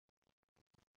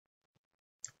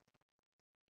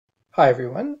Hi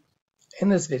everyone. In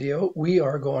this video, we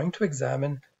are going to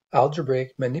examine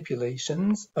algebraic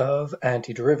manipulations of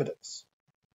antiderivatives.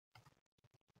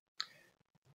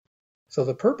 So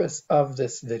the purpose of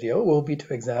this video will be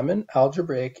to examine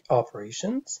algebraic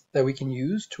operations that we can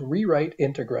use to rewrite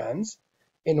integrands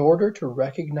in order to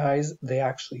recognize they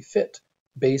actually fit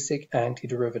basic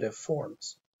antiderivative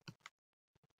forms.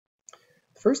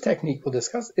 The first technique we'll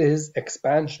discuss is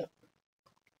expansion.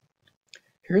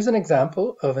 Here's an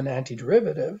example of an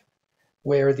antiderivative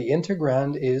where the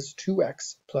integrand is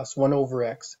 2x plus 1 over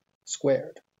x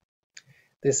squared.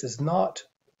 This is not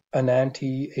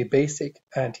a basic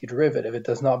antiderivative. It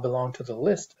does not belong to the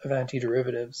list of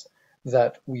antiderivatives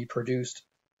that we produced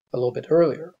a little bit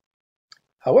earlier.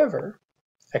 However,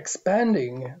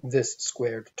 expanding this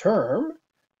squared term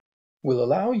will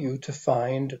allow you to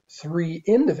find three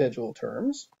individual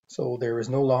terms. So there is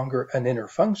no longer an inner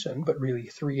function, but really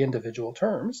three individual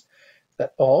terms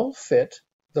that all fit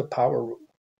the power rule.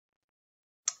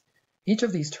 Each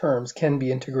of these terms can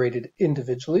be integrated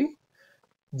individually.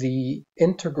 The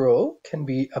integral can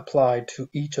be applied to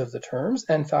each of the terms,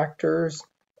 and factors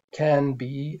can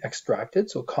be extracted,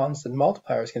 so constant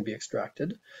multipliers can be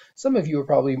extracted. Some of you are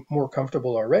probably more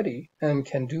comfortable already and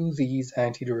can do these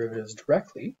antiderivatives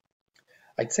directly.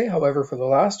 I'd say, however, for the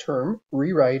last term,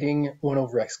 rewriting 1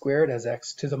 over x squared as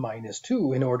x to the minus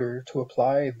 2 in order to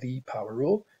apply the power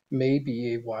rule may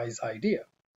be a wise idea.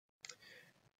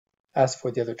 As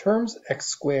for the other terms, x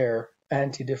squared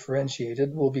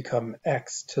antidifferentiated will become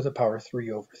x to the power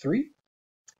 3 over 3.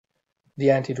 The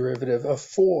antiderivative of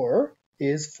 4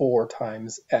 is 4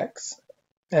 times x,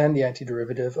 and the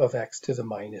antiderivative of x to the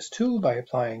minus 2 by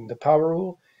applying the power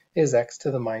rule is x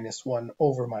to the minus 1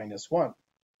 over minus 1,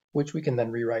 which we can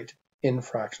then rewrite in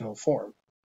fractional form.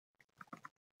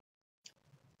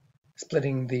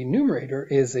 Splitting the numerator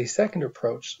is a second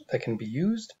approach that can be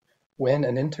used when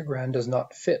an integrand does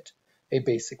not fit a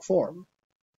basic form.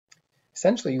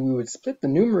 Essentially, we would split the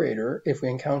numerator if we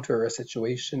encounter a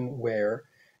situation where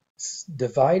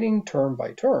dividing term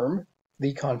by term,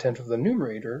 the content of the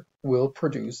numerator will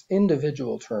produce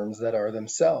individual terms that are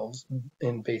themselves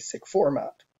in basic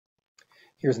format.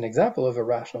 Here's an example of a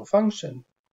rational function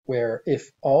where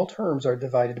if all terms are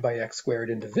divided by x squared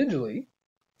individually,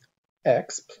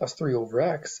 x plus 3 over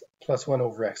x plus 1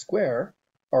 over x squared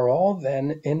are all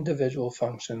then individual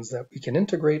functions that we can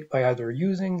integrate by either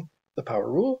using the power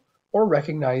rule or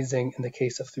recognizing, in the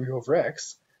case of 3 over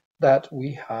x, that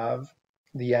we have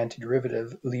the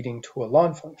antiderivative leading to a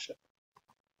ln function.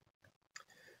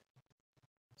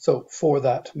 So for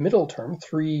that middle term,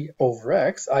 3 over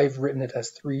x, I've written it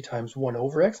as 3 times 1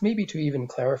 over x, maybe to even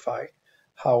clarify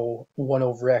how 1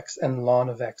 over x and ln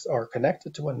of x are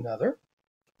connected to one another.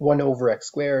 1 over x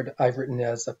squared I've written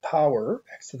as a power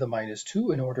x to the minus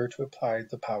 2 in order to apply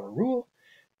the power rule.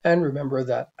 And remember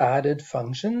that added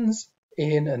functions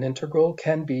in an integral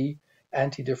can be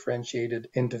antidifferentiated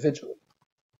individually.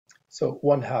 So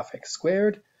 1/2 x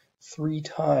squared, 3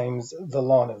 times the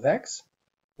ln of x,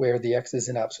 where the x is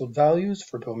in absolute values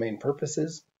for domain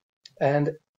purposes,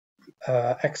 and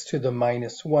x to the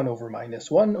minus 1 over minus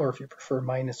 1, or if you prefer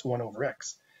minus 1 over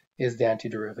x, is the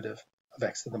antiderivative of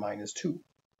x to the minus 2.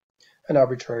 An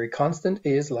arbitrary constant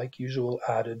is, like usual,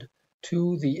 added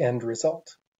to the end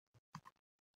result.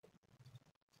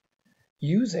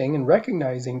 Using and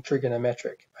recognizing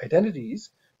trigonometric identities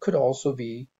could also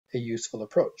be a useful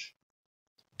approach.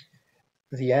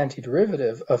 The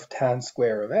antiderivative of tan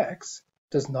square of x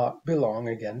does not belong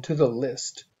again to the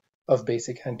list of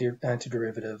basic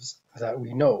antiderivatives that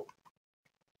we know.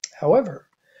 However,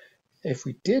 if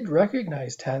we did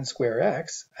recognize tan square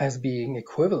x as being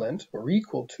equivalent or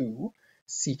equal to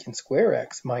secant square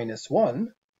x minus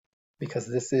 1, because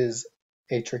this is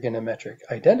a trigonometric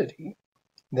identity,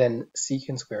 then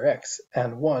secant square x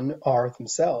and 1 are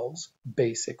themselves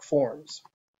basic forms.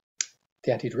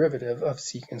 The antiderivative of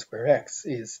secant square x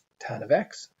is tan of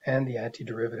x, and the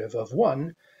antiderivative of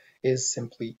 1 is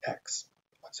simply x,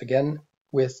 once again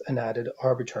with an added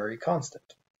arbitrary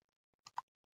constant.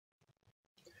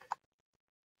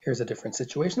 Here's a different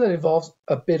situation that involves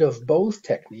a bit of both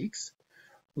techniques.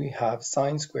 We have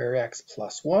sine square x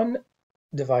plus 1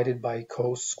 divided by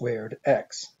cos squared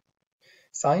x.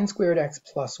 Sine squared x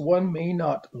plus 1 may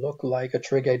not look like a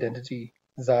trig identity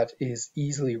that is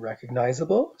easily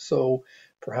recognizable, so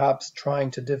perhaps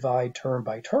trying to divide term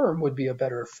by term would be a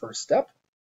better first step.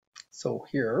 So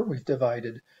here we've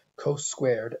divided cos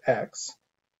squared x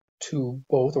to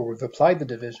both, or we've applied the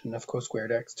division of cos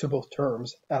squared x to both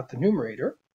terms at the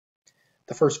numerator.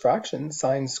 The first fraction,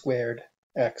 sine squared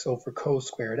x over cos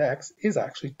squared x, is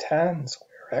actually tan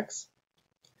square x.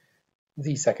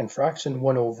 the second fraction,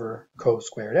 1 over cos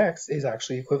squared x, is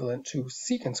actually equivalent to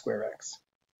secant square x.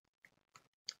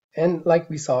 And like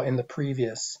we saw in the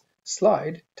previous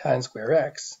slide, tan square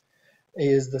x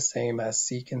is the same as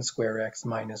secant square x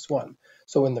minus 1.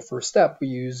 So in the first step, we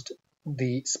used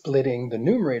the splitting the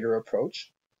numerator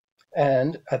approach.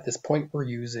 And at this point, we're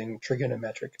using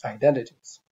trigonometric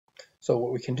identities. So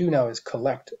what we can do now is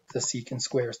collect the secant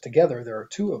squares together. There are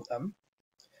two of them.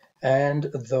 And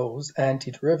those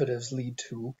antiderivatives lead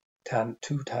to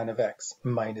 2 tan of x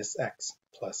minus x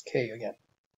plus k again.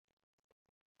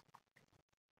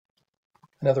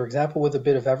 Another example with a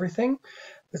bit of everything.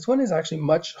 This one is actually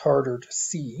much harder to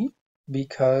see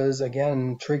because,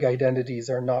 again, trig identities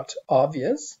are not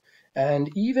obvious, and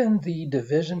even the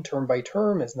division term by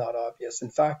term is not obvious.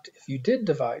 In fact, if you did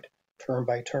divide term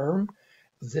by term,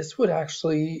 this would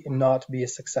actually not be a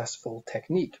successful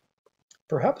technique.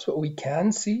 Perhaps what we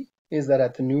can see is that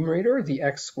at the numerator, the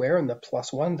x squared and the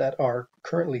plus 1 that are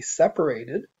currently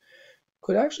separated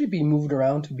could actually be moved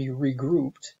around to be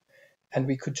regrouped, and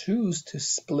we could choose to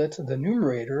split the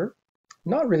numerator,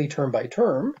 not really term by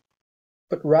term,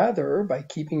 but rather by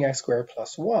keeping x squared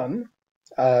plus 1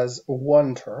 as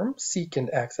one term, secant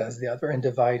x as the other, and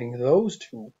dividing those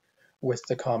two with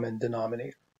the common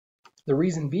denominator. The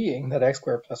reason being that x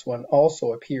squared plus 1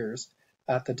 also appears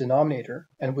at the denominator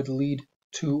and would lead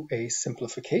to a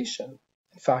simplification.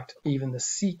 In fact, even the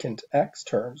secant x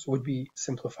terms would be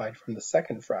simplified from the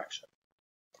second fraction.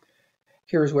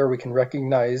 Here's where we can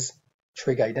recognize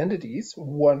trig identities.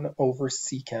 1 over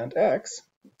secant x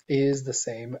is the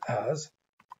same as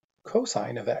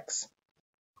cosine of x.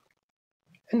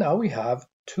 And now we have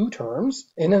two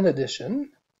terms in an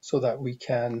addition so that we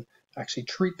can actually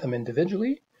treat them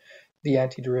individually. The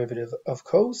antiderivative of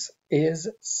cos is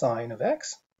sine of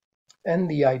x, and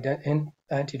the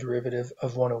antiderivative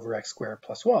of 1 over x squared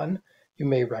plus 1 you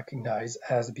may recognize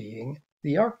as being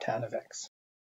the arctan of x.